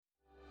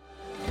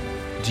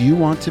Do you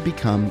want to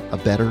become a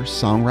better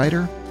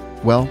songwriter?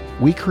 Well,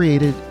 we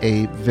created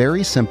a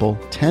very simple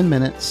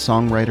 10-minute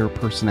songwriter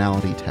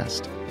personality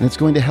test. And it's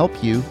going to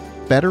help you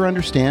better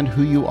understand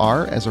who you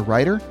are as a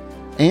writer,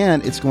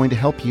 and it's going to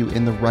help you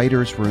in the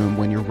writer's room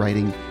when you're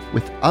writing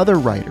with other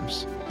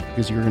writers,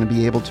 because you're going to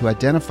be able to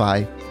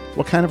identify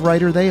what kind of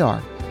writer they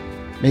are.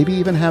 Maybe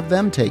even have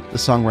them take the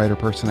songwriter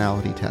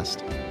personality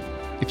test.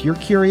 If you're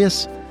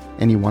curious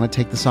and you want to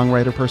take the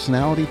songwriter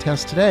personality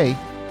test today,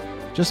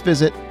 just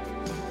visit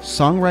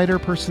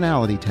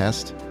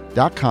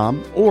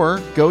songwriterpersonalitytest.com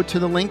or go to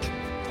the link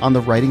on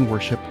the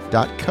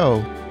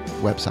writingworship.co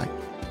website.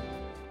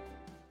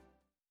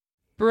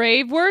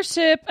 Brave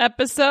Worship,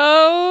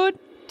 episode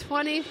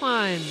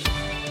 21.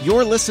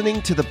 You're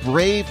listening to the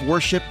Brave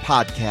Worship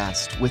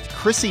Podcast with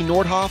Chrissy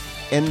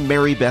Nordhoff and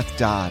Mary Beth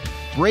Dodd.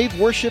 Brave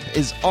Worship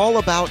is all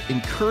about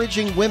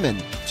encouraging women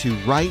to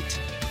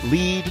write,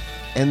 lead,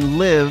 and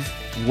live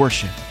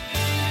worship.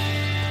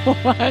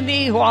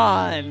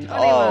 21.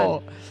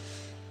 Oh.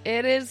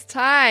 It is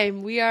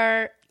time. We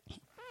are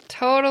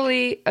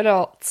totally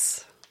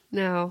adults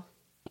now.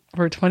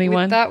 We're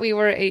 21? We thought we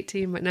were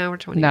 18, but now we're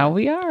 21. Now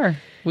we are.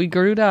 We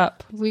grew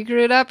up. We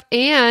grew up,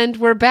 and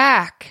we're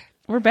back.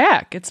 We're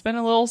back. It's been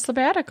a little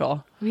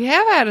sabbatical. We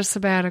have had a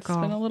sabbatical.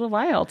 It's been a little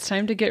while. It's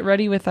time to get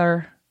ready with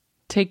our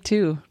take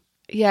two.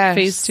 Yes.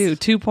 Phase 2,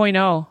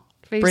 2.0.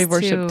 Phase Brave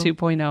Worship 2.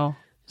 2.0.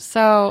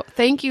 So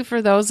thank you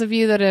for those of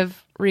you that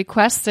have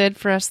requested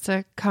for us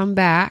to come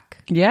back.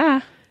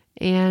 Yeah.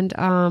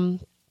 And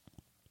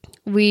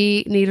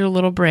we needed a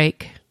little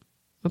break,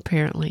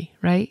 apparently,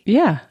 right?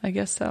 Yeah, I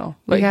guess so.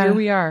 But here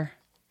we are.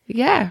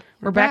 Yeah.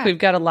 We're back. We've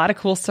got a lot of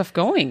cool stuff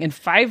going. And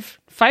five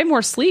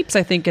more sleeps,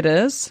 I think it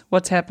is.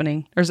 What's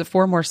happening? Or is it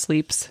 4 more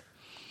sleeps?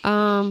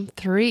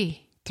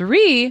 3.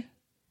 3?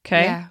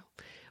 Okay. Yeah.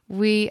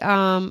 We,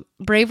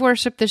 Brave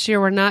Worship this year,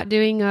 we're not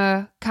doing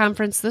a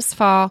conference this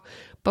fall,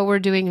 but we're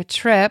doing a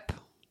trip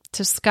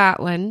to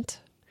Scotland.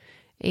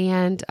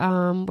 And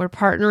we're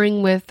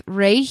partnering with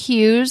Ray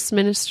Hughes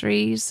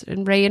Ministries,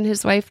 and Ray and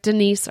his wife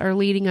Denise are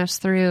leading us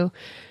through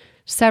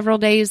several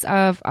days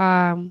of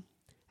a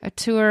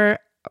tour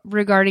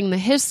regarding the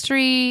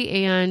history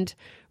and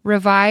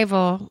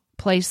revival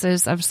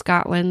places of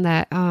Scotland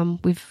that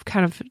we've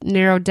kind of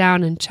narrowed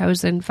down and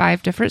chosen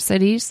 5 different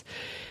cities.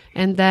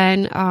 And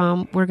then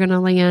we're going to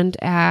land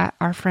at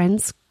our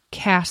friend's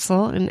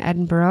castle in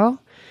Edinburgh,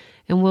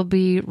 and we'll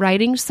be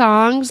writing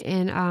songs.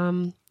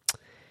 And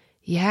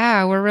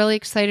yeah, we're really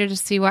excited to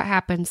see what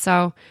happens.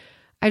 So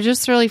I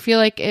just really feel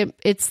like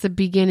it's the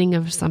beginning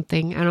of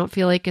something. I don't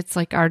feel like it's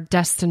like our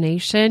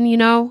destination, you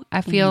know?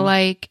 I feel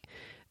like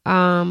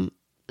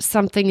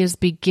something is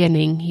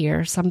beginning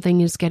here.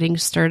 Something is getting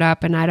stirred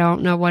up, and I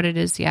don't know what it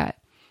is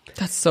yet.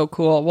 That's so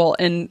cool. Well,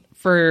 and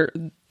for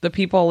the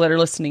people that are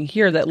listening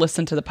here that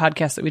listen to the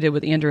podcast that we did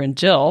with Andrew and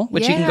Jill,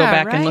 which you can go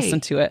back and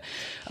listen to it.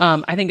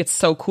 I think it's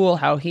so cool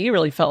how he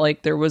really felt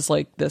like there was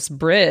like this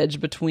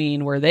bridge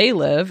between where they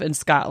live in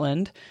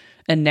Scotland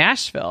and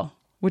Nashville,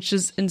 which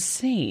is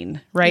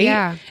insane, right?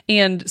 Yeah.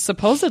 And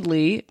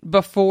supposedly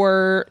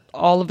before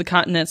all of the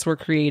continents were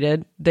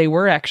created, they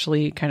were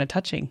actually kind of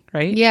touching,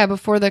 right? Yeah,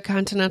 before the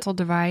Continental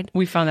Divide.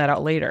 We found that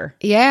out later.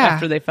 Yeah.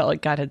 After they felt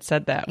like God had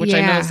said that, which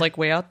I know is like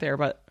way out there,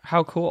 but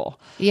how cool.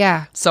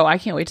 Yeah. So I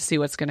can't wait to see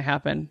what's going to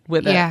happen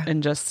with it,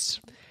 and just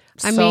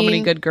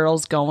many good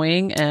girls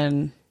going.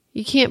 And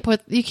you can't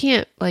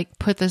like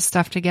put this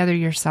stuff together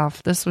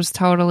yourself. This was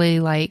totally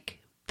like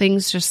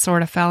things just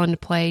sort of fell into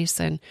place,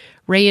 and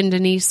Ray and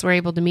Denise were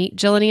able to meet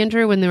Jill and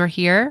Andrew when they were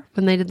here,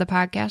 when they did the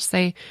podcast.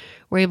 They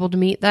were able to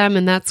meet them,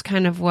 and that's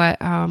kind of what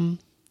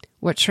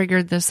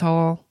triggered this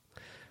whole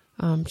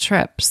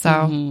trip.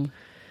 So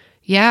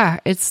yeah,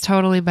 it's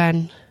totally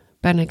been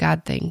a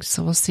God thing.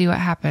 So we'll see what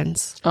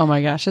happens. Oh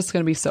my gosh, it's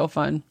going to be so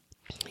fun.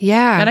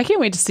 Yeah. And I can't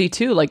wait to see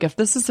too, like if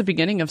this is the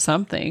beginning of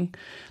something,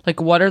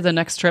 like what are the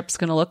next trips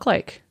going to look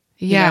like?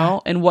 Yeah. You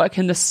know? And what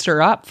can this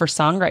stir up for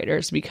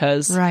songwriters?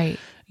 Because,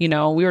 you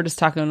know, we were just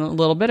talking a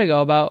little bit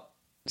ago about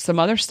some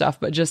other stuff,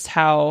 but just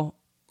how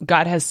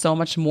God has so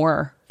much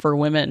more for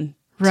women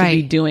to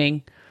be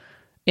doing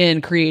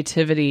in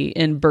creativity,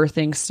 in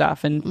birthing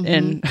stuff, and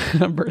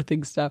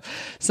birthing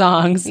stuff,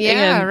 songs,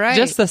 and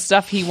just the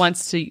stuff he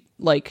wants to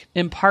like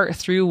impart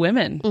through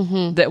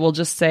women that will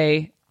just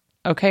say,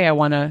 okay, I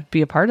want to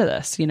be a part of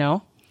this, you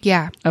know?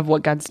 Yeah. Of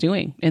what God's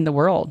doing in the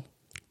world.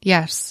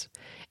 Yes.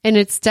 And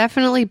it's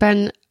definitely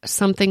been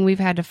something we've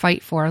had to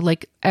fight for.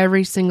 Like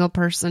every single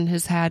person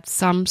has had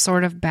some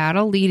sort of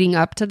battle leading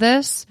up to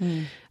this.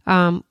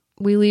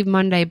 We leave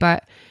Monday,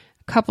 but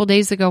a couple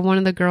days ago, one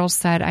of the girls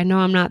said, I know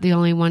I'm not the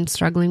only one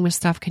struggling with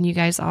stuff. Can you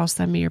guys all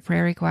send me your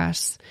prayer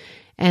requests?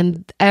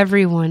 And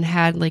everyone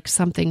had like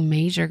something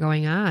major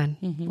going on,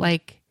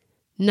 like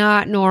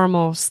not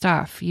normal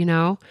stuff, you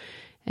know?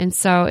 And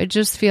so it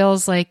just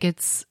feels like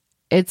it's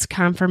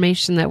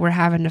confirmation that we're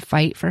having to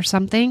fight for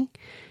something.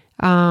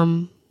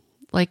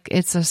 Like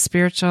it's a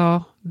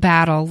spiritual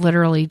battle,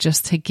 literally,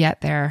 just to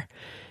get there.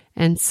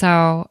 And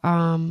so,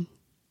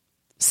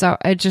 so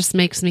it just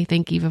makes me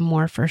think even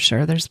more for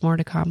sure. There's more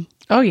to come.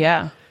 Oh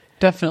yeah.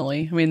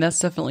 Definitely. I mean, that's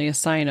definitely a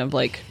sign of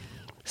like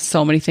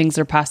so many things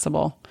are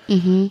possible.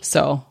 Mm-hmm.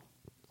 So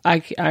I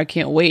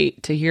can't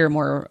wait to hear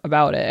more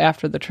about it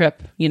after the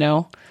trip, you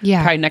know?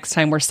 Yeah. Probably next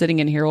time we're sitting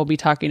in here, we'll be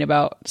talking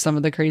about some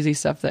of the crazy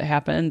stuff that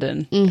happened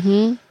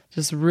and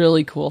just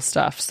really cool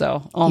stuff.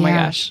 So, oh my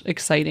gosh,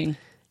 exciting.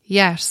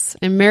 Yes.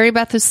 And Mary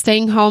Beth is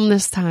staying home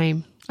this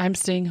time. I'm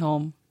staying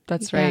home.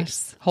 That's right.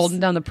 Yes. Holding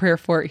down the prayer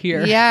fort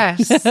here.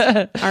 Yes.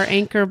 Our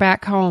anchor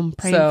back home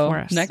praying for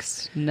us.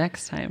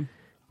 Next time.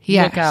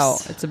 Yes. Look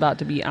out. It's about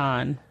to be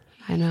on.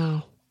 I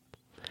know.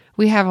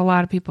 We have a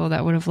lot of people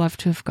that would have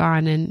loved to have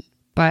gone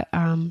but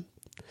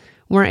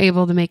weren't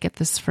able to make it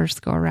this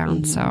first go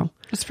around. So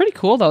it's pretty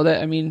cool though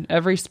that, I mean,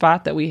 every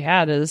spot that we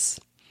had is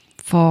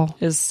full,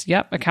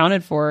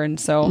 accounted for. And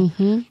so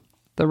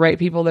the right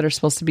people that are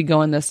supposed to be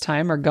going this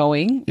time are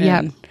going.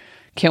 And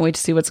can't wait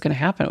to see what's going to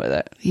happen with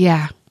it.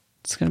 Yeah.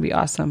 It's going to be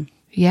awesome.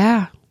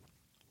 Yeah.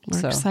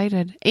 We're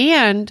excited.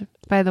 And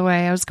by the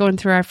way, I was going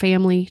through our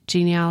family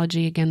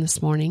genealogy again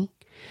this morning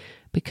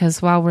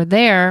because while we're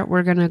there,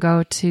 we're going to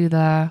go to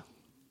the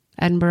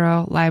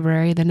Edinburgh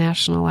Library, the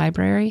National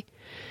Library,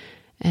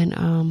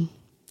 and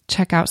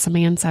check out some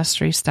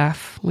ancestry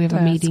stuff. We have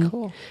a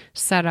meeting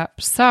set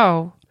up.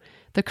 So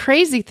the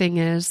crazy thing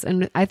is,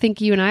 and I think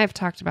you and I have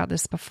talked about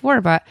this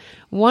before, but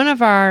one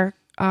of our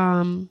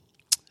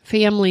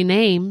family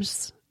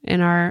names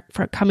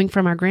coming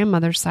from our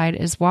grandmother's side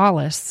is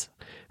Wallace.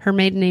 Her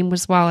maiden name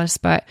was Wallace,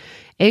 but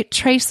it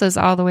traces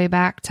all the way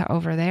back to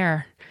over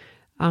there.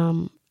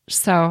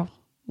 So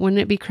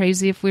wouldn't it be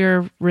crazy if we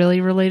were really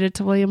related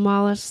to William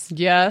Wallace?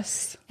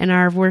 Yes. And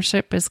our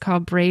worship is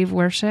called Brave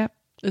Worship.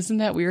 Isn't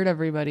that weird,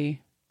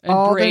 everybody? And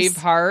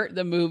Braveheart,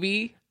 the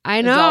movie.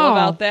 I know. Is all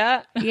about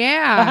that.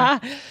 Yeah.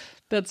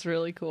 That's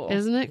really cool.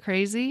 Isn't it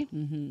crazy?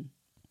 Mm-hmm.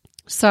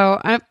 So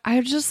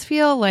I just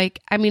feel like,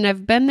 I mean,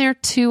 I've been there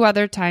 2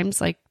 other times,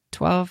 like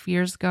 12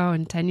 years ago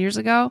and 10 years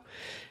ago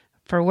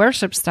for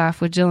worship stuff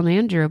with Jill and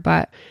Andrew.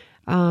 But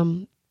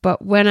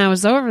when I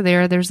was over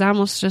there, there's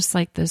almost just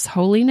like this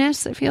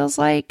holiness, it feels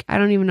like. I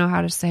don't even know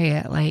how to say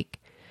it. Like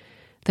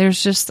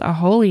there's just a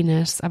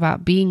holiness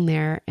about being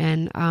there.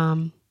 And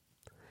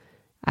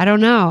I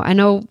don't know. I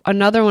know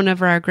another one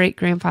of our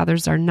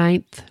great-grandfathers, our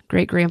 9th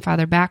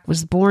great-grandfather back,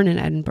 was born in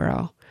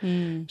Edinburgh.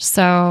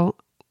 So,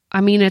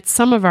 I mean, it's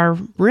some of our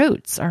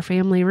roots, our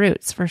family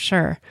roots for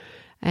sure.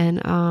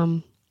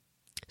 And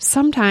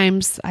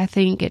sometimes I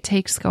think it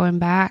takes going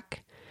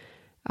back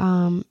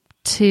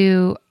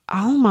to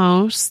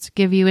almost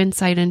give you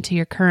insight into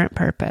your current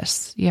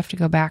purpose. You have to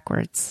go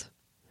backwards.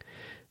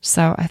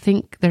 So I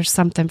think there's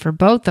something for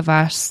both of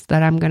us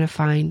that I'm going to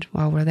find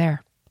while we're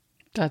there.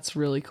 That's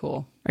really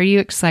cool. Are you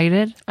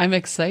excited? I'm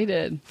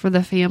excited. For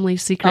the family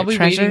secret I'll be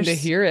treasures? waiting to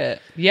hear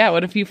it. Yeah,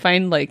 what if you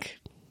find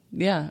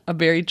a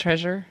buried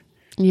treasure?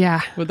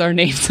 Yeah. With our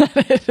names on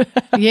it.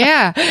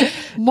 Yeah.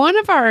 One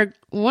of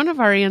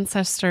our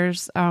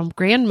ancestors'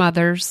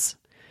 grandmother's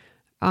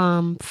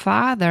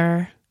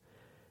father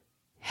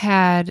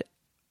had,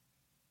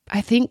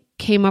 I think,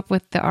 came up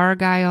with the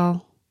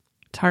Argyle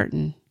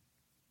tartan.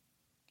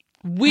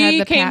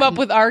 We came up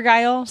with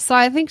Argyle? So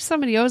I think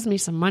somebody owes me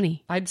some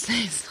money. I'd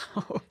say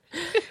so.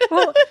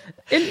 Well,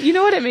 and you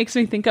know what it makes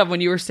me think of when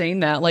you were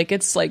saying that? Like,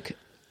 it's like,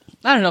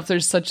 I don't know if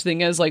there's such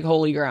thing as like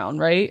holy ground,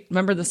 right?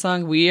 Remember the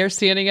song, We Are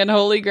Standing on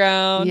Holy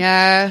Ground?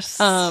 Yes.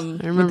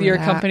 With your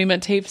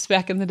accompaniment tapes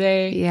back in the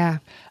day. Yeah.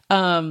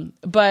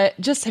 But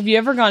just, have you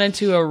ever gone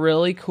into a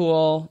really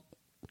cool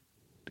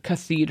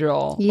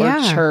cathedral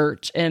or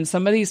church and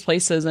some of these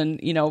places?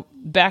 And, you know,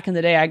 back in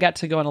the day, I got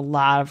to go in a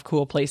lot of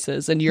cool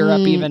places in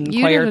Europe, even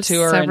choir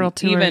tour, and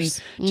tours.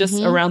 Even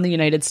just around the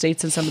United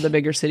States and some of the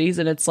bigger cities.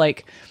 And it's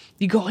like,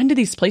 you go into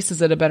these places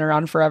that have been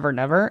around forever and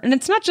ever. And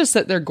it's not just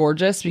that they're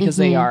gorgeous, because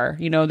they are,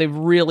 you know, they've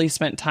really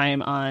spent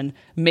time on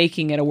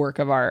making it a work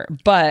of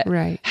art. But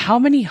how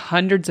many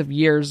hundreds of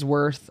years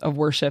worth of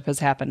worship has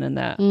happened in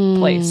that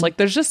place? Like,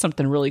 there's just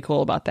something really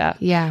cool about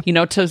that. Yeah. You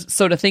know, to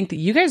think that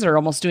you guys are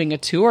almost doing a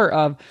tour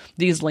of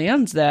these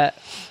lands that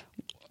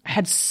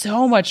had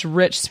so much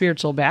rich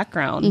spiritual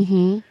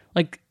background.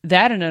 Like,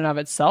 that in and of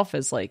itself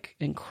is like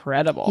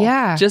incredible.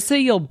 Yeah. Just that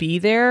you'll be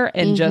there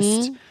and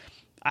just,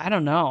 I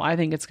don't know. I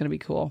think it's going to be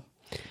cool.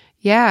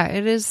 Yeah,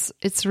 it is.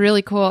 It's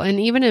really cool.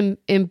 And even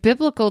in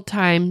biblical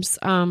times,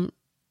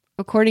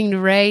 according to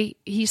Ray,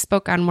 he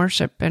spoke on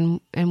worship and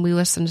we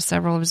listened to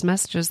several of his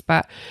messages,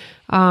 but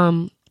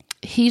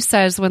he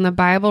says when the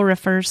Bible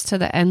refers to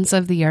the ends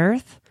of the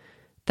earth,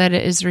 that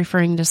it is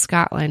referring to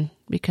Scotland,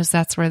 because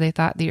that's where they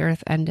thought the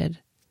earth ended.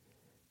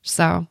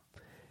 So,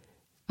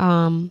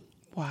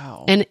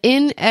 wow. And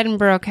in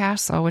Edinburgh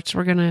Castle, which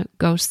we're going to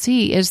go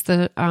see, is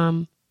the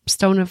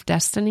Stone of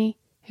Destiny.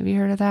 Have you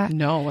heard of that?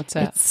 No, what's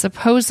that? It's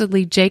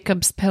supposedly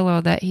Jacob's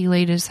pillow that he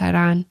laid his head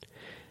on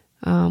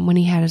when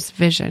he had his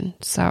vision.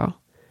 So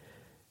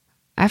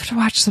I have to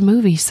watch the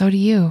movie. So do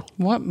you.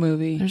 What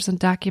movie? There's a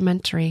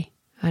documentary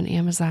on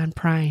Amazon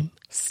Prime.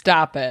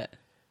 Stop it.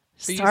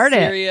 Start it.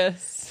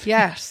 Serious?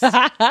 Yes.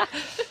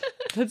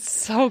 That's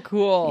so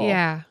cool.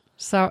 Yeah.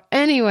 So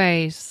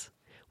anyways,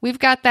 we've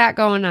got that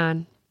going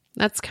on.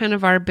 That's kind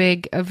of our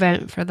big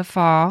event for the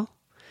fall.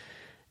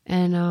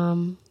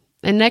 And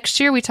next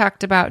year we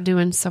talked about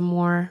doing some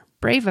more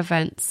Brave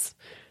events.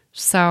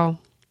 So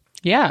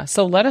yeah,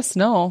 so let us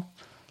know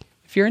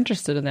if you're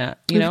interested in that.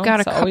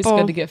 It's always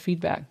good to get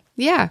feedback.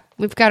 Yeah,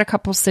 we've got a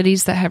couple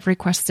cities that have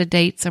requested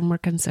dates, and we're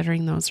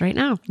considering those right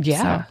now.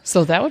 Yeah,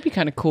 so that would be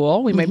kind of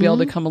cool. We might be able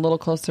to come a little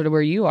closer to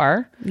where you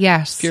are.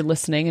 Yes. If you're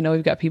listening, I know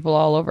we've got people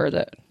all over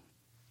that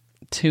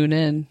tune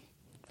in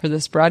for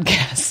this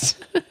broadcast.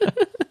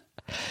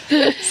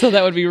 So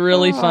that would be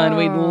really fun.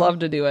 We'd love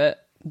to do it.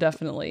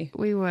 Definitely.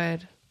 We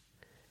would.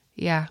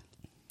 Yeah.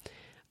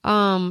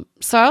 So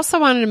I also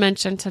wanted to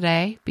mention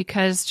today,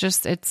 because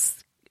just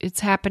it's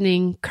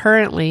happening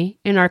currently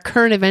in our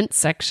current events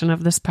section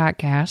of this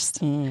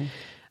podcast,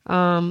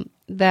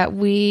 that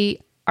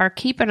we are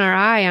keeping our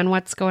eye on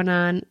what's going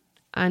on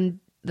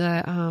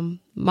the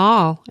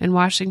mall in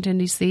Washington,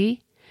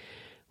 D.C.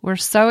 We're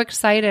so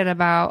excited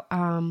about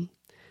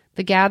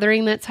the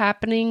gathering that's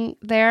happening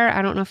there.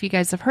 I don't know if you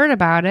guys have heard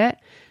about it.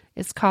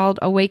 It's called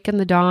Awaken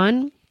the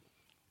Dawn.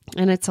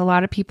 And it's a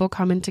lot of people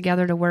coming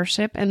together to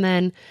worship. And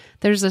then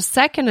there's a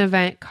second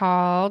event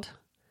called,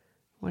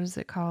 what is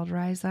it called?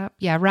 Rise Up?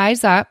 Yeah,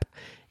 Rise Up.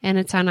 And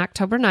it's on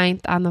October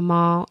 9th on the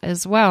mall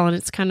as well. And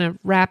it's kind of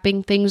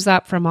wrapping things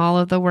up from all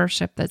of the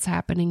worship that's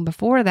happening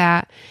before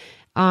that.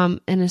 And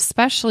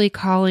especially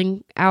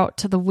calling out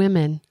to the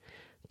women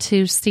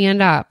to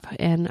stand up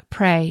and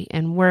pray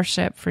and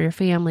worship for your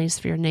families,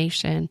 for your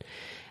nation.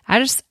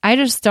 I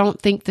just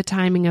don't think the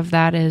timing of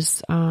that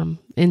is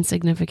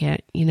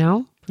insignificant,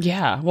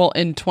 Yeah. Well,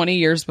 in 20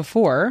 years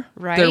before,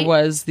 there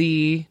was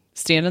the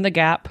Stand in the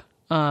Gap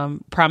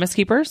Promise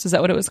Keepers. Is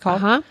that what it was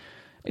called? Uh-huh.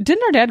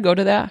 Didn't our dad go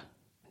to that?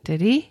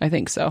 Did he? I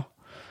think so.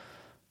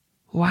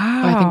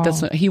 Wow. I think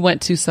that's what he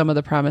went to, some of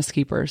the Promise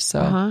Keepers.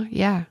 So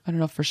yeah. I don't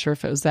know for sure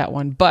if it was that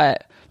one,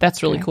 but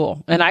that's really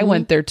cool. And I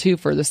went there too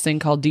for this thing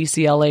called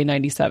DCLA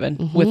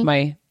 97 with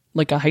my,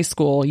 a high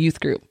school youth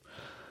group,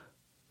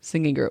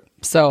 singing group.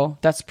 So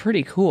that's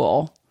pretty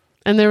cool.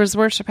 And there was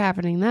worship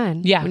happening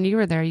then. Yeah. When you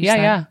were there, you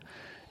said. Yeah.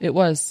 It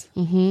was.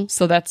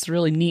 So that's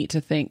really neat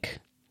to think.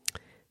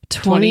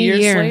 20 years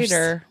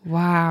later,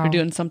 wow, they're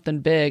doing something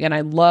big. And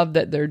I love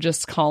that they're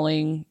just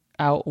calling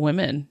out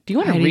women. Do you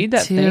want to read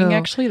that thing,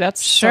 actually?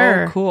 That's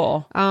so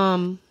cool.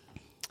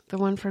 The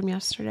one from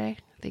yesterday,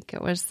 I think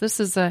it was. This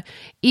is a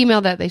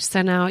email that they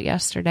sent out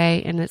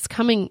yesterday, and it's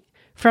coming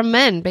from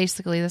men.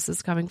 Basically, this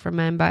is coming from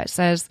men, but it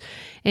says,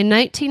 in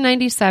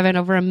 1997,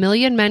 over 1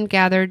 million men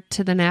gathered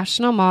to the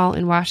National Mall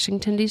in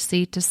Washington,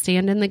 D.C. to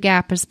stand in the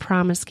gap as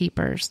Promise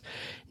Keepers.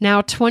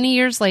 Now, 20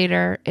 years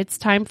later, it's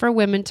time for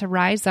women to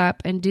rise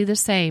up and do the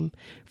same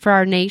for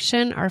our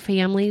nation, our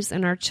families,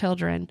 and our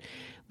children.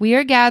 We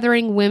are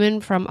gathering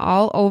women from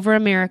all over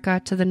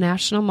America to the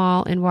National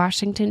Mall in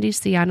Washington,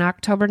 D.C. on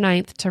October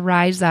 9th to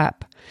rise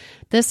up.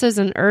 This is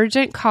an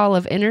urgent call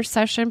of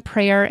intercession,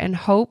 prayer, and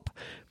hope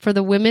for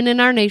the women in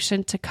our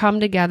nation to come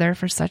together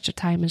for such a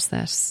time as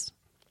this.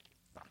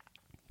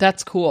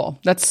 That's cool.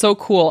 That's so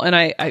cool. And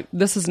I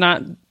this is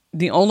not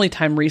the only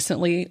time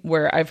recently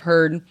where I've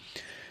heard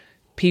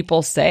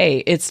people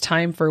say it's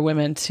time for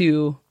women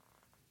to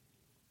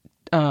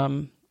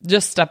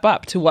just step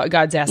up to what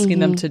God's asking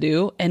them to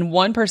do. And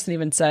one person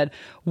even said,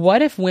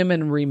 what if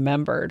women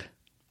remembered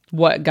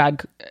what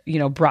God,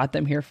 brought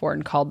them here for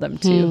and called them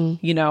to,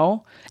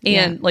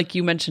 And like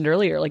you mentioned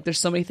earlier, there's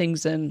so many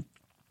things in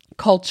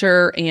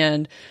culture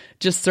and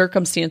just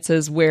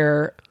circumstances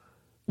where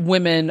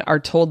women are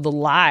told the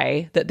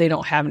lie that they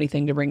don't have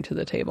anything to bring to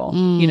the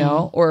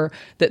table, or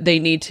that they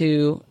need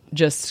to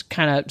just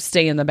kind of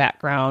stay in the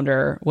background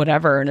or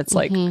whatever. And it's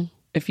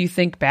if you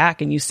think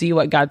back and you see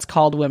what God's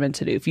called women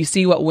to do, if you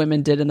see what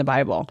women did in the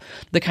Bible,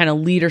 the kind of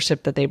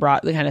leadership that they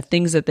brought, the kind of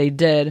things that they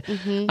did,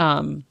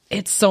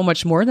 it's so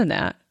much more than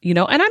that, And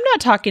I'm not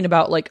talking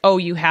about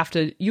you have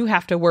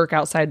to work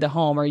outside the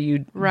home, or you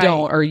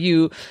don't, or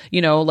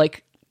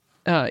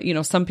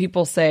some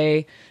people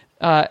say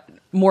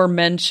more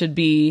men should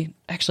be.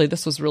 Actually,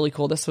 this was really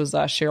cool. This was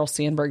Sheryl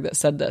Sandberg that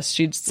said this.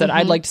 She said,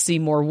 I'd like to see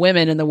more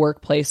women in the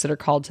workplace that are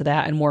called to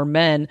that, and more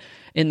men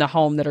in the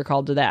home that are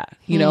called to that,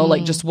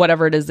 just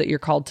whatever it is that you're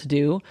called to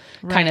do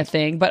kind of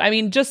thing. But I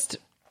mean, just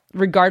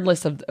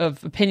regardless of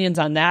opinions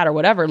on that or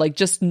whatever,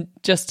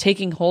 just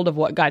taking hold of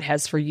what God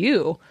has for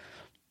you,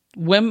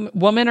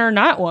 woman or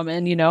not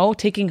woman,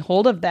 taking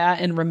hold of that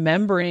and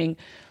remembering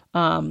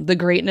the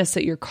greatness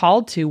that you're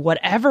called to,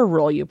 whatever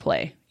role you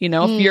play,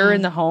 if you're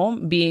in the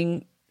home,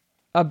 being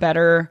a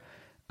better,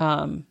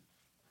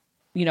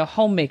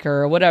 homemaker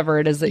or whatever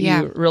it is that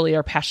you really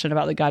are passionate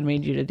about that God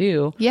made you to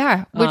do.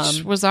 Yeah.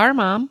 Which was our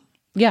mom.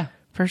 Yeah,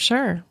 for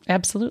sure.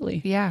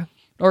 Absolutely. Yeah.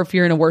 Or if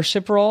you're in a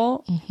worship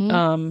role,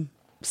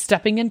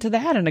 stepping into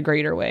that in a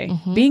greater way,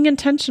 being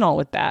intentional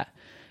with that,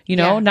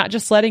 not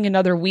just letting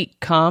another week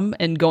come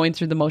and going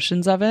through the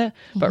motions of it,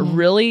 but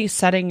really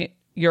setting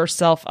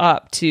yourself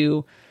up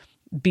to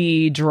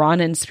be drawn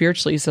in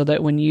spiritually so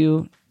that when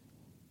you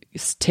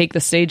take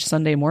the stage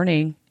Sunday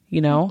morning,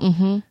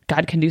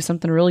 God can do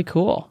something really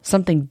cool,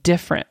 something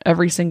different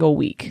every single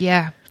week.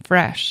 Yeah.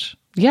 Fresh.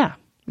 Yeah.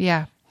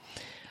 Yeah.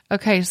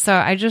 Okay, so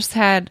I just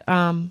had,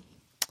 I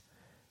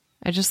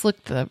just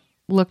looked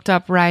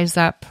up Rise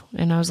Up,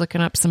 and I was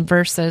looking up some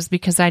verses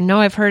because I know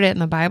I've heard it in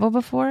the Bible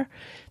before.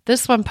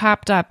 This one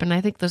popped up, and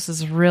I think this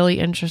is really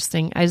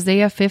interesting.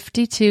 Isaiah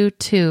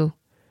 52:2.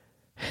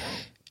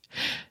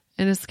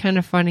 And it's kind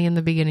of funny in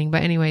the beginning,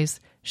 but anyways.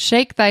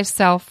 Shake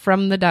thyself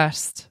from the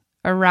dust.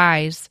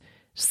 Arise.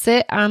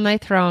 Sit on thy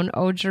throne,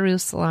 O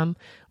Jerusalem.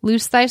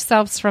 Loose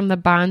thyself from the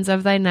bonds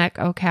of thy neck,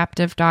 O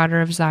captive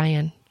daughter of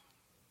Zion.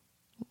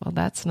 Well,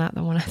 that's not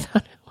the one I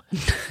thought it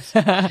was.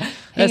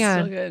 Hang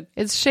on. So good.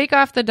 It's shake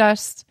off the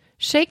dust.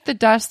 Shake the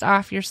dust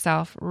off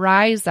yourself.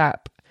 Rise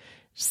up.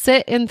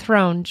 Sit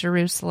enthroned,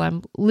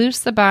 Jerusalem. Loose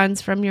the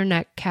bonds from your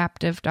neck,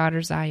 captive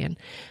daughter Zion.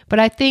 But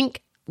I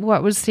think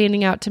what was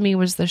standing out to me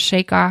was the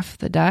shake off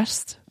the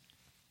dust.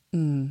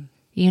 You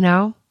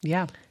know?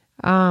 Yeah.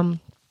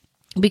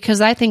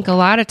 Because I think a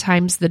lot of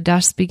times the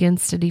dust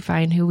begins to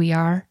define who we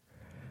are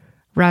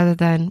rather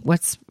than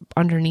what's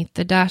underneath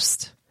the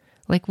dust.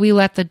 Like we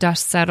let the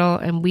dust settle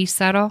and we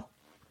settle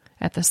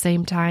at the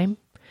same time.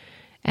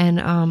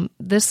 And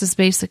this is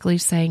basically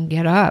saying,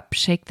 get up,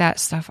 shake that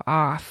stuff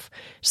off.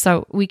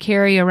 So we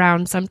carry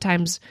around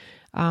sometimes,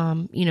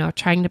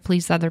 trying to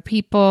please other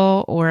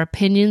people or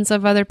opinions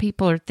of other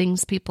people or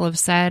things people have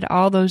said.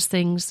 All those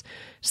things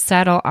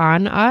settle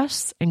on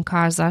us and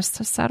cause us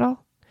to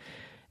settle.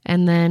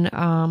 And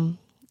then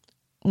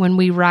when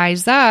we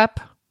rise up,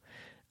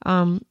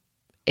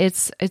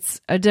 it's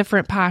a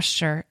different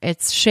posture.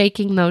 It's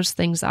shaking those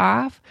things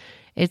off.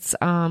 It's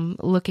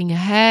looking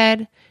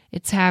ahead.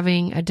 It's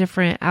having a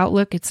different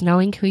outlook. It's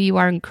knowing who you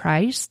are in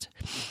Christ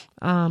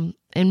and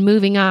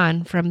moving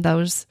on from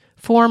those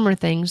former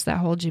things that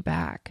hold you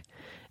back.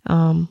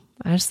 I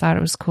just thought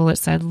it was cool. It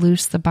said,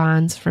 loose the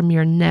bonds from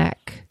your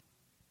neck,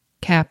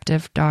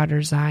 captive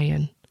daughter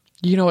Zion.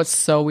 You know what's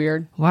so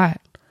weird? What?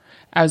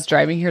 I was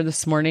driving here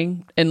this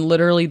morning, and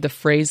literally the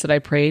phrase that I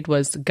prayed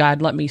was,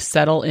 God, let me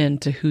settle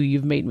into who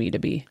you've made me to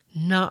be.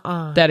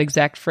 Nuh-uh. That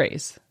exact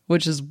phrase,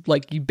 which is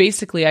like, you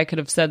basically, I could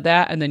have said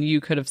that, and then you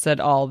could have said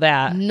all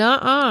that.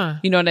 Nuh-uh.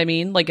 You know what I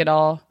mean? Like it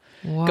all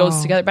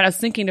goes together. But I was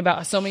thinking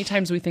about, so many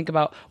times we think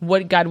about,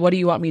 what do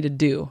you want me to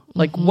do?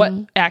 Like what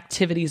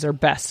activities are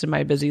best in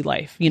my busy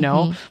life,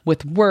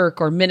 with work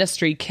or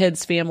ministry,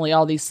 kids, family,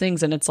 all these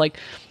things. And it's like,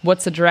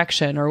 what's the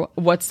direction or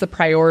what's the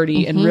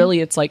priority? And really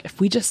it's like, if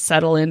we just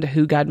settle into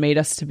who God made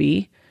us to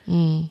be,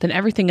 then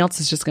everything else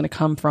is just going to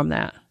come from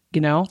that,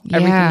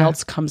 Everything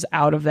else comes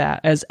out of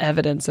that as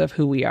evidence of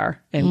who we are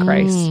in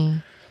Christ.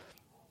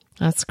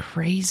 That's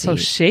crazy. So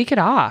shake it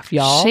off,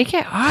 y'all. Shake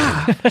it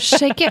off.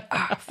 Shake it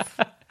off.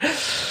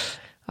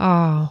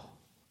 Oh,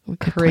 we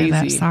could play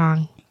that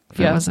song if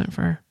it wasn't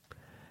for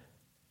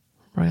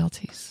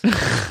royalties.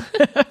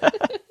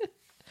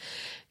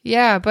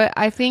 Yeah, but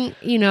I think,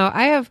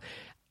 I have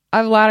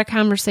a lot of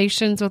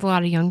conversations with a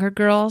lot of younger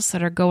girls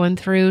that are going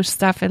through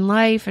stuff in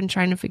life and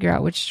trying to figure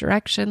out which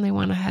direction they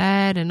want to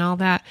head and all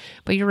that.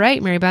 But you're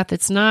right, Mary Beth,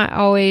 it's not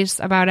always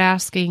about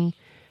asking,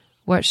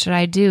 what should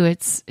I do?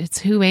 It's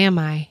who am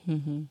I?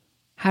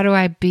 How do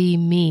I be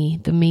me,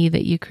 the me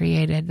that you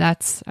created?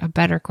 That's a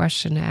better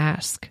question to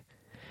ask.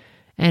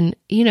 And,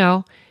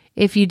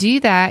 if you do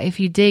that, if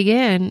you dig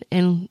in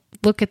and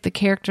look at the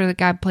character that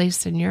God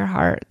placed in your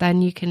heart,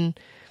 then you can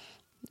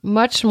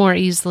much more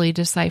easily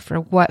decipher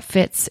what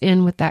fits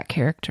in with that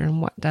character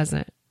and what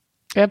doesn't.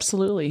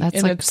 Absolutely. That's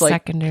and like it's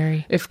secondary.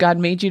 Like, if God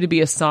made you to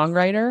be a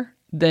songwriter,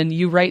 then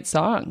you write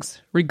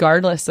songs,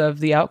 regardless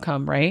of the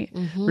outcome, right?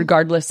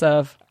 Regardless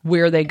of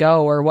where they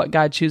go or what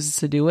God chooses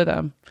to do with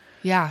them.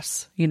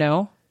 Yes.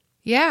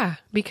 Yeah,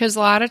 because a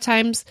lot of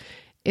times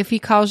if he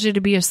calls you to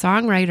be a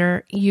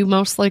songwriter, you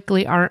most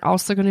likely aren't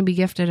also going to be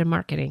gifted in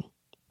marketing.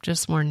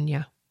 Just warning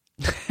you.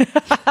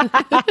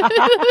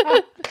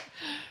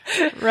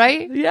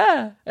 Right?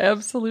 Yeah,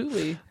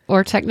 absolutely.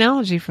 Or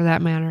technology for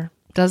that matter.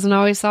 Doesn't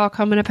always all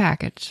come in a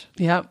package.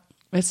 Yep,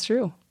 it's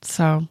true.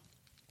 So,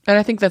 and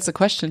I think that's a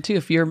question too.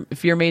 If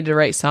you're made to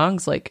write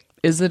songs, like,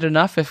 is it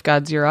enough if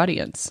God's your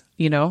audience,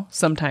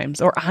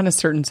 sometimes, or on a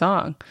certain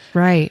song?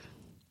 Right.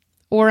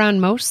 Or on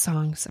most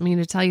songs. I mean,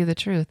 to tell you the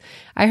truth,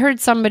 I heard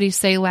somebody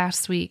say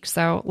last week.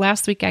 So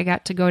last week I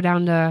got to go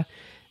down to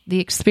the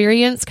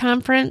Experience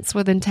Conference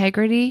with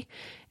Integrity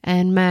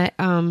and met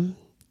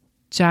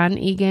John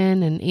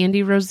Egan and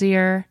Andy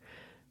Rozier.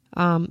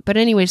 But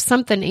anyway,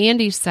 something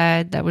Andy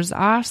said that was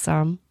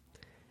awesome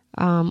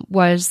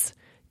was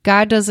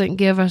God doesn't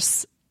give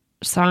us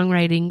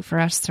songwriting for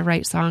us to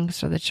write songs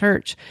for the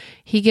church.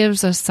 He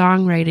gives us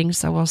songwriting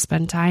so we'll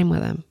spend time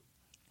with him.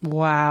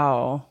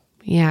 Wow.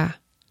 Yeah.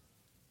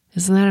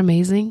 Isn't that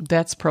amazing?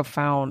 That's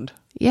profound.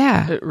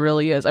 Yeah. It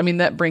really is. I mean,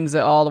 that brings it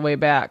all the way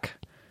back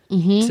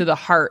to the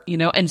heart,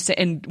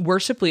 and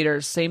worship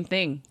leaders, same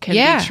thing can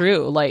be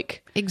true.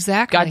 Like,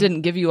 exactly. God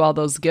didn't give you all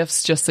those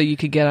gifts just so you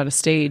could get on a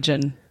stage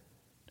and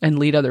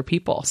lead other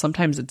people.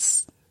 Sometimes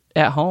it's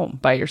at home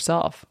by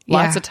yourself.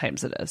 Lots of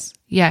times it is.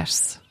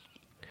 Yes.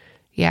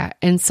 Yeah.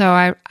 And so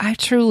I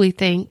truly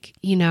think,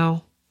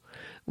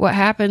 what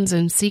happens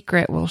in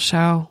secret will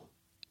show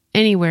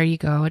anywhere you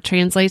go. It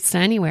translates to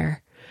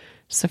anywhere.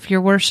 So if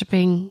you're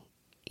worshiping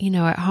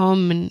at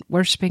home and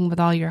worshiping with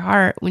all your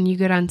heart, when you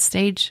get on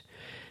stage,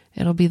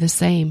 it'll be the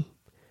same.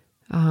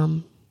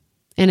 And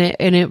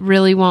it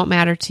really won't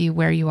matter to you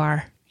where you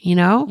are,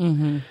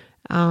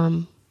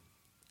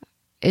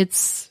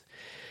 It's,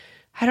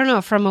 I don't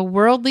know, from a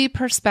worldly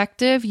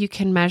perspective, you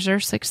can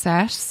measure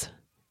success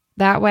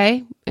that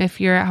way.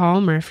 If you're at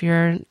home or if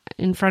you're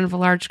in front of a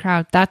large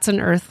crowd, that's an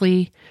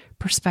earthly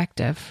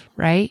perspective,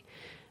 right?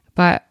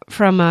 But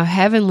from a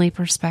heavenly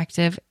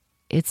perspective,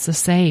 it's the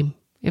same.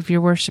 If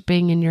you're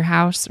worshiping in your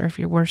house or if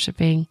you're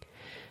worshiping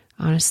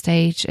on a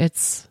stage,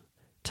 it's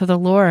to the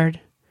Lord.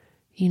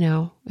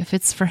 If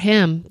it's for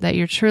Him that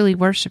you're truly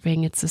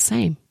worshiping, it's the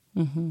same.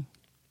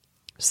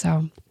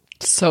 So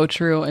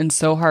true, and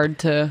so hard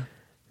to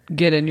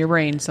get in your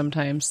brain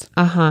sometimes.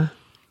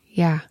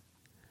 Yeah,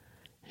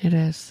 it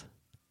is.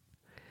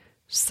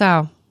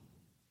 So,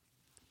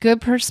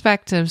 good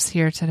perspectives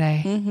here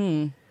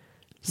today.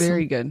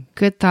 Very good.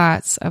 Good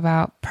thoughts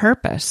about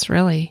purpose,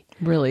 really.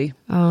 Really.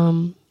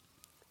 And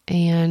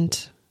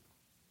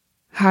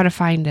how to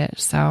find it.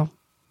 So,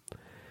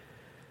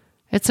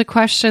 it's a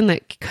question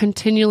that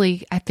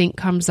continually, I think,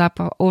 comes up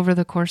over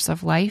the course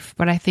of life.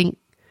 But I think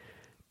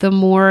the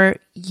more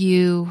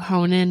you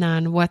hone in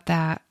on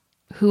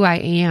who I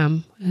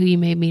am, who you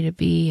made me to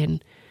be,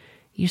 and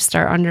you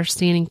start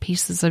understanding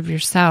pieces of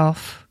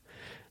yourself,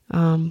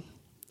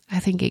 I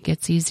think it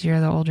gets easier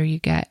the older you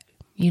get.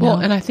 Well,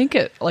 and I think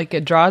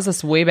it draws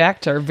us way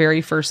back to our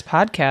very first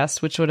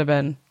podcast, which would have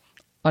been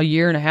a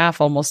year and a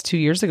half, almost 2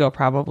 years ago,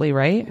 probably,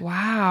 right?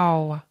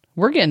 Wow.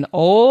 We're getting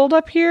old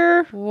up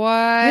here.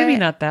 What? Maybe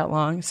not that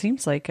long. It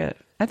seems like it.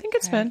 I think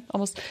it's been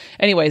almost.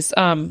 Anyways,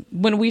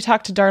 when we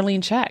talked to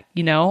Darlene Check,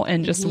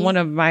 and just one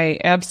of my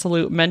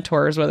absolute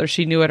mentors, whether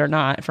she knew it or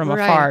not, from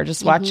afar,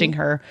 just watching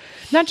her,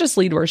 not just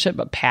lead worship,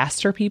 but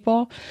pastor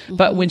people.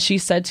 But when she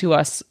said to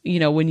us,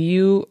 when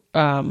you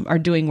are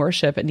doing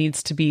worship, it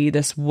needs to be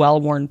this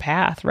well-worn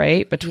path,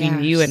 right?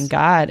 Between you and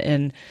God.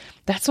 And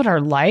that's what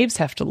our lives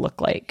have to look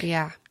like.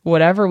 Yeah.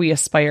 Whatever we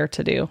aspire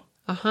to do.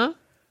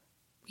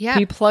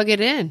 Yeah, plug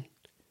it in.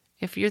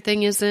 If your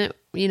thing isn't,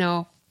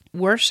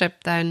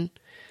 worship, then,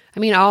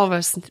 all of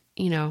us,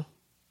 to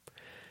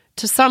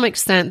some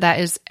extent, that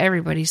is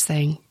everybody's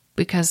thing,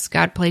 because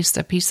God placed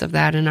a piece of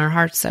that in our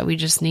hearts that we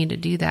just need to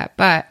do that.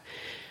 But,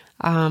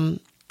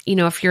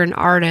 if you're an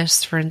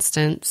artist, for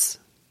instance,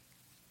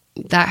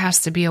 that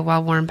has to be a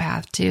well-worn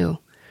path too.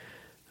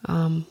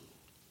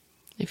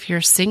 If you're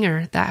a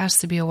singer, that has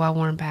to be a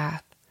well-worn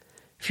path.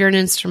 If you're an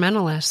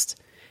instrumentalist,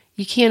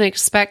 you can't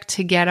expect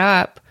to get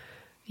up.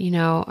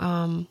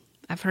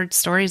 I've heard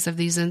stories of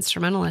these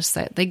instrumentalists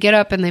that they get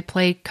up and they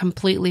play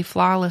completely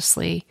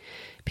flawlessly.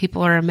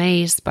 People are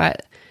amazed,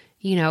 but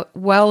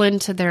well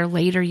into their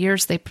later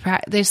years,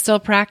 they still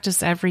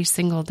practice every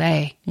single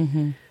day.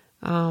 And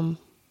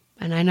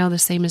I know the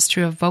same is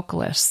true of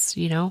vocalists.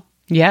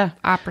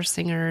 Opera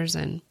singers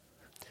and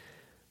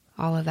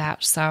all of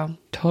that. So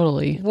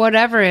totally,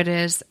 whatever it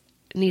is,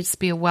 it needs to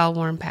be a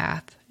well-worn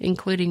path,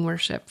 including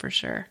worship for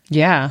sure.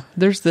 Yeah.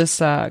 There's this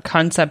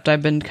concept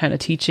I've been kind of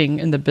teaching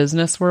in the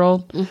business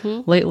world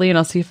lately, and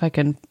I'll see if I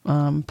can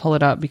pull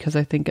it up because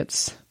I think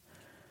it's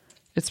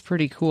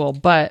pretty cool.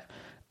 But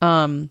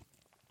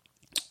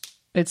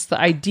it's the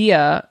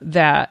idea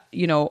that,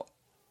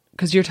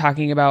 because you're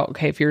talking about,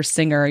 okay, if you're a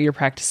singer, you're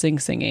practicing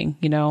singing,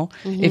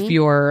 if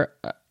you're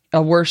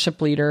a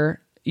worship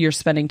leader, you're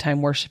spending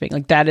time worshiping.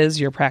 Like that is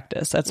your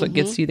practice. That's what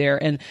gets you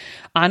there. And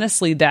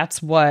honestly,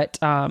 that's what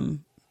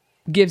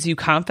gives you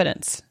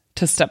confidence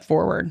to step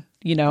forward,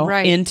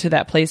 into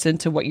that place,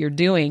 into what you're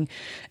doing.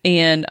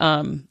 And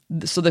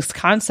so this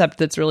concept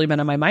that's really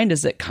been on my mind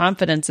is that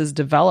confidence is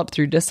developed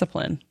through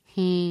discipline.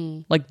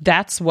 Like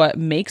that's what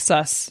makes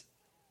us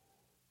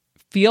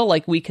feel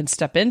like we can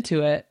step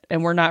into it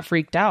and we're not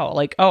freaked out.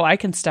 Like, oh, I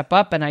can step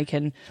up and I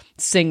can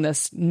sing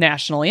this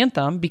national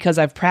anthem because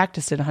I've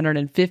practiced it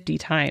 150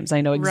 times. I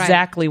know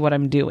exactly what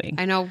I'm doing.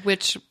 I know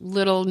which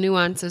little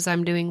nuances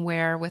I'm doing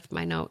where with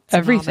my notes.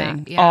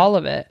 Everything, all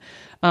of it.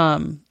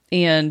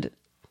 And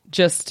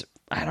just,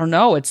 I don't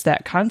know, it's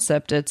that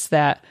concept. It's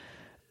that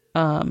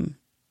the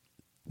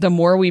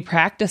more we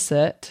practice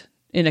it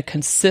in a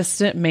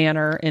consistent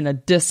manner, in a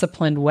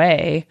disciplined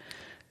way,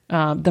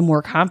 the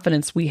more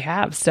confidence we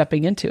have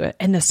stepping into it.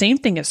 And the same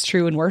thing is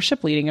true in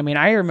worship leading.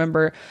 I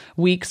remember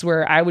weeks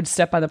where I would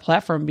step on the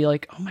platform and be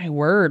like, oh my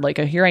word, like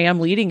here I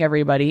am leading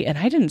everybody. And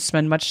I didn't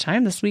spend much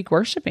time this week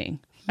worshiping.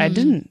 I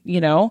didn't,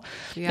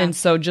 And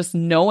so just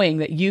knowing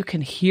that you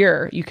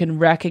can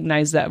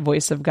recognize that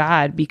voice of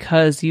God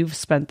because you've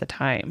spent the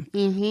time.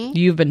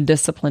 You've been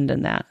disciplined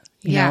in that,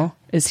 you know,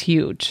 is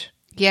huge.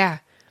 Yeah.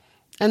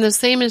 And the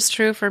same is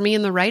true for me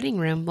in the writing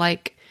room.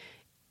 Like,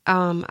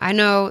 I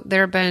know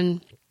there have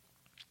been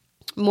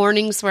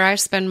mornings where I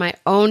spend my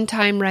own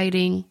time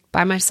writing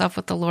by myself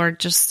with the Lord,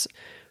 just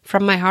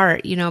from my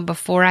heart,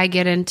 before I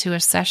get into a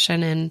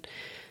session, and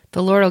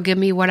the Lord will give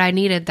me what I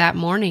needed that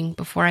morning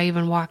before I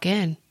even walk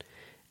in.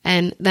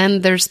 And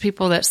then there's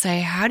people that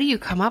say, how do you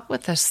come up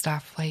with this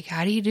stuff? Like,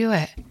 how do you do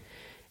it?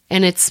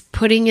 And it's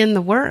putting in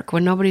the work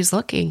when nobody's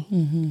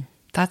looking.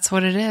 That's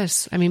what it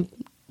is.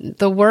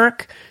 the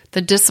work,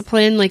 the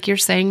discipline, like you're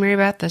saying, Mary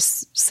Beth, the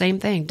same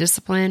thing,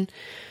 discipline,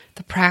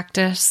 the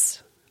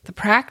practice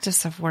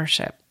of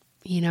worship,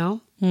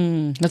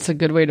 That's a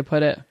good way to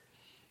put it.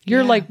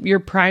 You're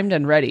primed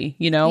and ready,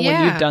 when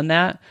you've done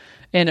that.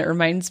 And it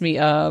reminds me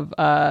of,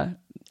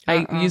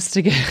 I used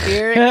to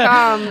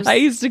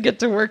get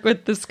to work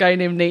with this guy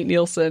named Nate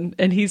Nielsen,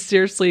 and he's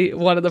seriously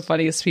one of the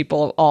funniest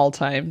people of all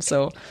time.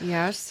 So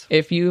yes,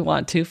 if you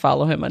want to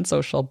follow him on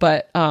social,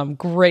 but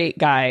great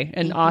guy,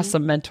 an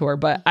awesome mentor.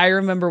 But I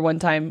remember one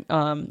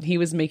time he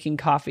was making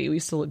coffee. We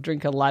used to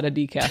drink a lot of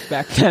decaf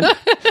back then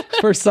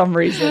for some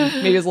reason.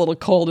 Maybe it was a little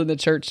cold in the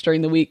church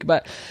during the week,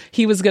 but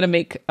he was going to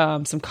make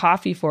some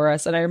coffee for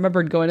us. And I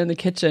remembered going in the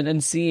kitchen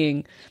and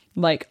seeing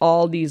like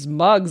all these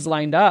mugs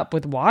lined up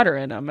with water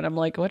in them. And I'm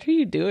like, what are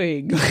you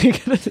doing?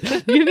 Like,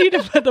 you need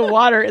to put the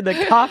water in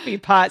the coffee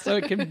pot so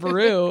it can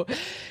brew.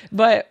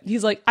 But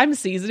he's like, I'm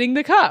seasoning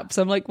the cups.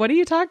 I'm like, what are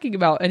you talking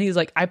about? And he's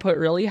like, I put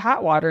really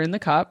hot water in the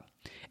cup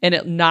and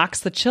it knocks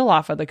the chill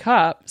off of the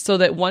cup so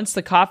that once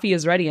the coffee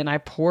is ready and I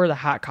pour the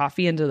hot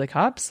coffee into the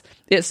cups,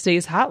 it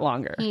stays hot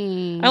longer.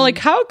 I'm like,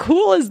 how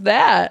cool is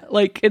that?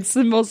 Like, it's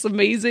the most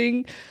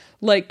amazing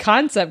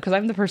concept, because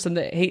I'm the person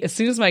that as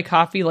soon as my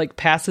coffee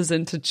passes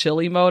into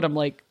chilly mode, I'm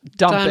like,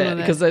 dump it,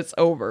 because it's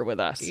over with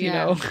us.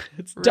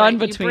 It's done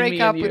between me and you.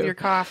 Break up with your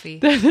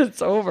coffee.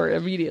 It's over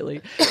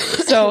immediately.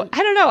 So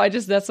I don't know.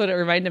 That's what it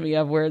reminded me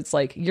of, where it's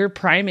like you're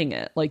priming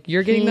it, like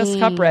you're getting this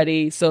cup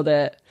ready so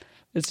that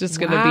it's just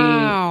going to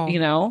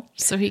be,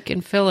 so he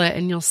can fill it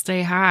and you'll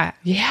stay hot.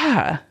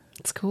 Yeah,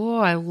 it's cool.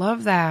 I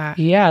love that.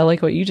 Yeah, I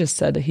like what you just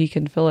said, that he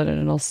can fill it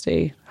and it'll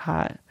stay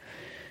hot,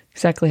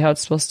 exactly how it's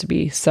supposed to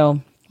be.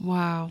 So.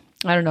 Wow.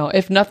 I don't know.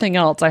 If nothing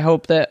else, I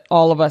hope that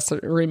all of us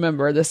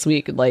remember this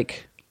week, you got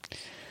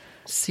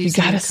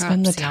to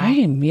spend the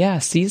time. Yeah.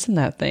 Season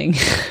that thing.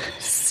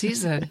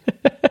 Season.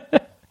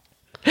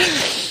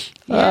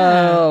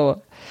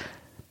 Oh.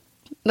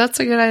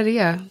 That's a good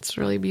idea. It's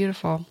really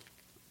beautiful.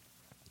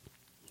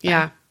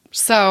 Yeah.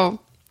 So,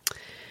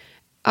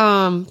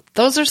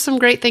 those are some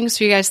great things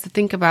for you guys to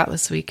think about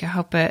this week. I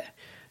hope it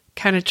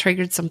kind of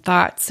triggered some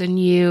thoughts in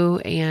you,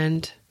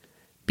 and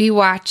be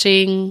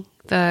watching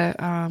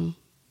the,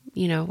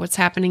 what's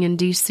happening in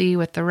DC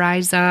with the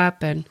Rise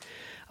Up and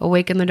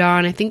Awaken the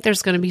Dawn. I think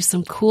there's going to be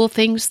some cool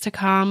things to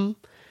come.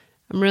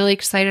 I'm really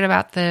excited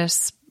about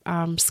this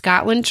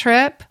Scotland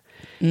trip.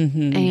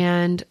 Mm-hmm.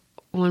 And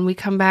when we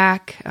come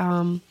back,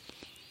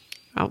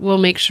 we'll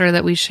make sure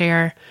that we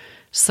share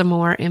some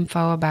more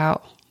info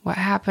about what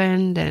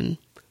happened and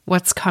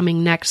what's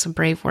coming next with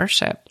Brave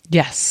Worship.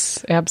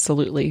 Yes,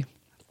 absolutely.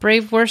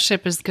 Brave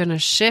Worship is going to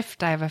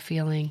shift, I have a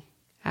feeling.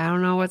 I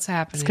don't know what's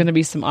happening. It's going to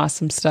be some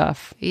awesome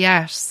stuff.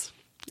 Yes.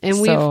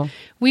 And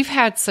we've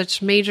had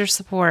such major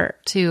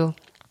support too,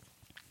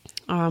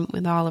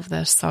 with all of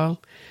this. So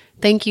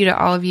thank you to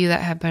all of you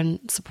that have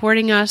been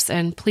supporting us,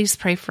 and please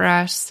pray for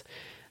us,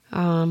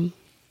 along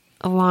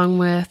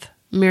with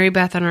Mary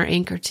Beth and our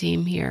anchor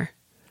team here.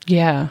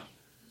 Yeah.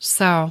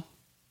 So.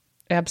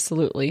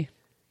 Absolutely.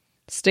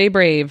 Stay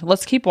brave.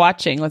 Let's keep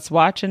watching. Let's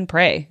watch and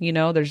pray.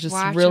 There's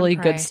just really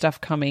good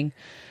stuff coming,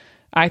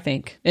 I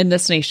think, in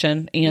this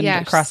nation and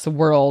across the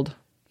world.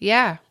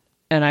 Yeah.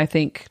 And I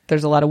think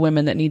there's a lot of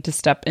women that need to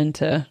step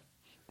into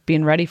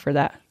being ready for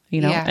that,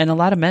 and a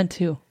lot of men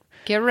too.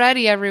 Get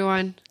ready,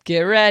 everyone.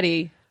 Get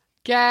ready.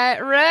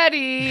 Get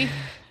ready.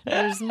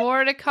 There's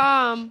more to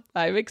come.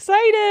 I'm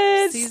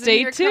excited. Season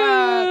Stay your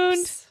tuned.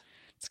 cups.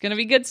 It's going to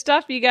be good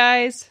stuff, you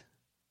guys.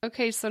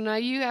 Okay, so now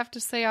you have to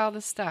say all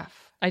the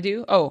stuff. I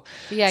do? Oh.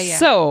 Yeah.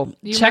 So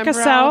check us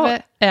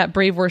out at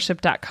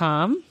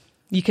braveworship.com.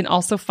 You can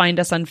also find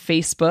us on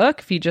Facebook.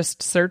 If you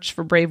just search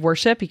for Brave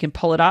Worship, you can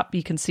pull it up.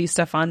 You can see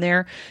stuff on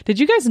there. Did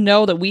you guys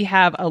know that we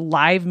have a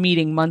live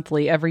meeting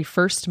monthly every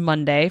first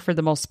Monday for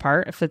the most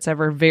part? If it's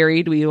ever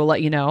varied, we will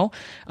let you know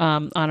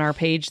on our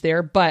page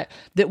there. But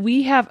that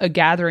we have a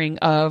gathering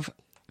of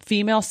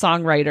female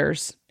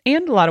songwriters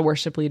and a lot of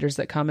worship leaders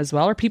that come as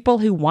well, or people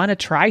who want to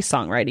try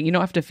songwriting. You don't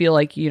have to feel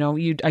like,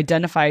 you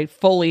identify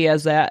fully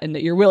as that and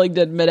that you're willing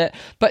to admit it,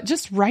 but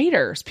just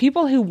writers,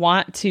 people who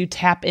want to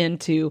tap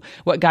into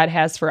what God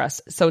has for us.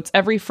 So it's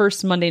every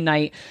first Monday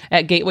night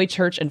at Gateway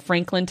Church in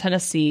Franklin,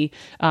 Tennessee,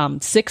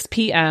 6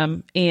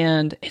 p.m.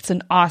 And it's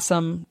an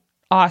awesome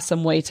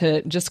way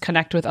to just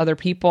connect with other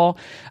people.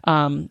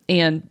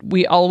 And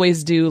we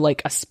always do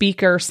a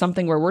speaker,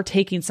 something where we're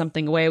taking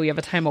something away. We have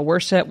a time of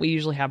worship. We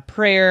usually have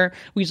prayer.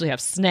 We usually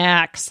have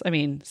snacks.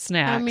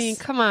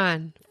 Snacks. Come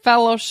on.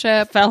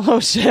 Fellowship.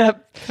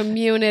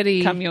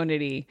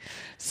 Community.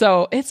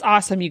 So it's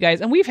awesome, you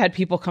guys. And we've had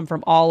people come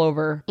from all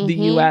over the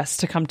U.S.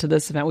 to come to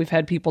this event. We've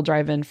had people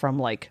drive in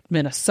from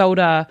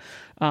Minnesota,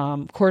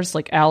 of course,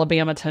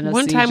 Alabama, Tennessee,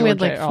 one time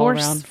Georgia, we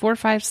had 4 or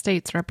 5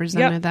 states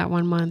represented that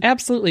one month.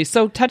 Absolutely.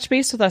 So touch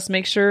base with us.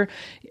 Make sure,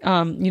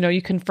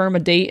 you confirm a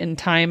date and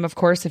time, of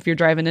course, if you're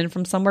driving in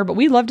from somewhere, but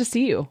we'd love to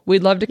see you.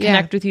 We'd love to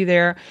connect with you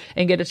there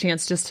and get a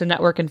chance just to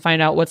network and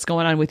find out what's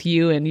going on with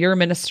you and your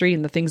ministry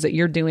and the things that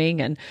you're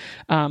doing. And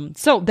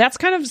So that's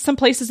kind of some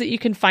places that you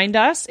can find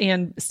us,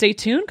 and stay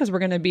tuned because we're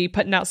going to be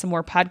putting out some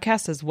more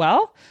podcasts as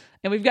well.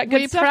 And we've got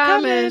good stuff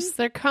coming.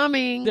 They're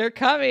coming. They're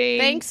coming.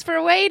 Thanks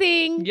for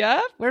waiting.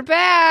 Yep. We're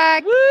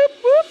back. Whoop,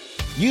 whoop.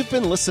 You've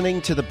been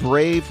listening to the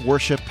Brave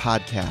Worship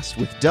Podcast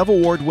with Dove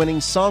Award-winning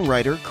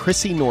songwriter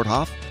Chrissy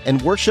Nordhoff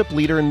and worship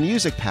leader and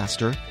music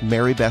pastor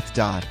Mary Beth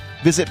Dodd.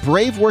 Visit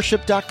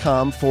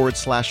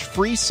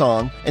braveworship.com/free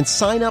song and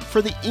sign up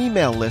for the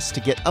email list to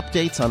get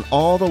updates on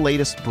all the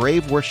latest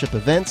Brave Worship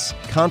events,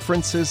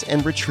 conferences,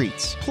 and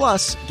retreats.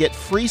 Plus, get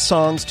free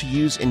songs to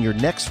use in your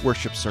next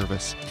worship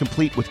service,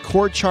 complete with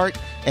chord chart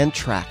and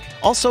track.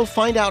 Also,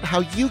 find out how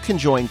you can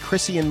join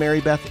Chrissy and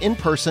Mary Beth in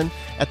person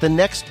at the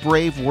next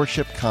Brave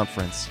Worship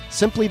Conference.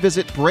 Simply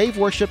visit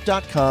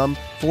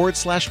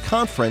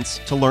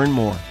braveworship.com/conference to learn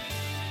more.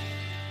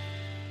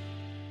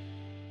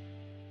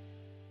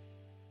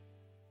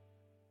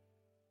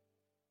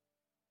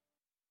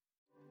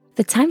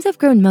 The times I've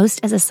grown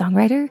most as a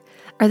songwriter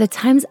are the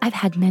times I've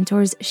had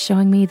mentors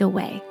showing me the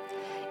way.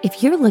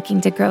 If you're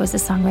looking to grow as a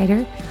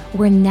songwriter,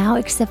 we're now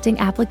accepting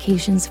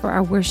applications for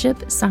our Worship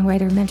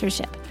Songwriter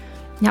Mentorship.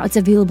 Now, it's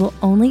available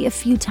only a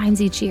few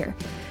times each year.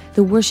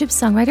 The Worship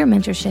Songwriter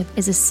Mentorship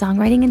is a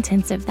songwriting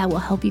intensive that will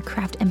help you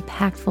craft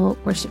impactful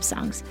worship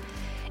songs.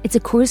 It's a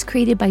course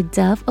created by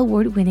Dove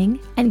Award-winning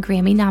and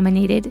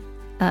Grammy-nominated,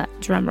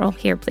 drumroll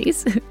here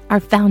please, our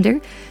founder,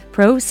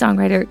 pro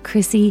songwriter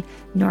Chrissy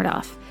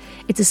Nordhoff.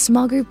 It's a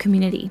small group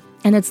community,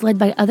 and it's led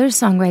by other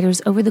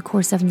songwriters over the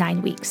course of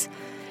 9 weeks.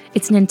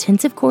 It's an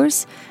intensive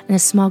course and a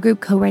small group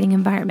co-writing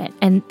environment,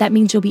 and that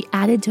means you'll be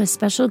added to a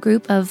special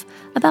group of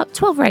about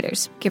 12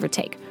 writers, give or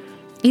take.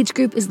 Each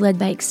group is led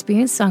by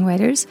experienced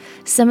songwriters,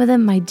 some of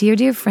them my dear,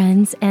 dear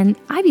friends, and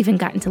I've even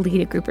gotten to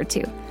lead a group or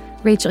two.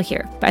 Rachel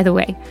here, by the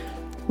way.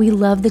 We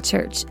love the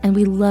church, and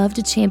we love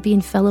to champion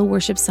fellow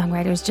worship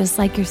songwriters just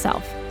like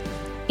yourself.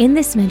 In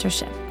this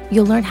mentorship,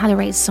 you'll learn how to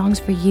write songs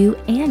for you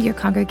and your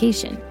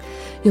congregation.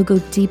 You'll go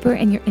deeper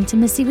in your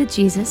intimacy with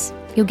Jesus.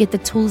 You'll get the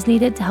tools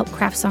needed to help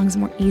craft songs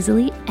more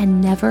easily and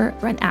never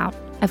run out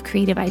of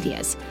creative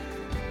ideas.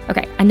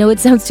 Okay, I know it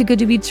sounds too good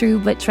to be true,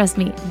 but trust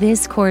me,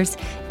 this course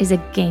is a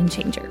game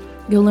changer.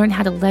 You'll learn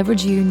how to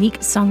leverage your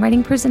unique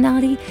songwriting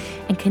personality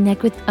and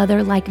connect with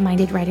other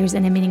like-minded writers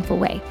in a meaningful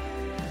way.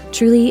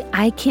 Truly,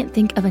 I can't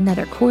think of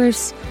another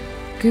course,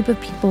 group of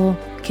people,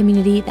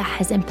 community that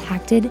has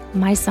impacted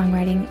my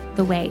songwriting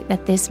the way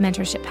that this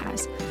mentorship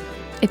has.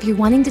 If you're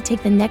wanting to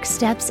take the next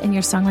steps in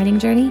your songwriting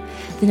journey,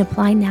 then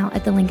apply now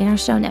at the link in our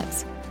show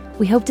notes.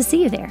 We hope to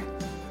see you there.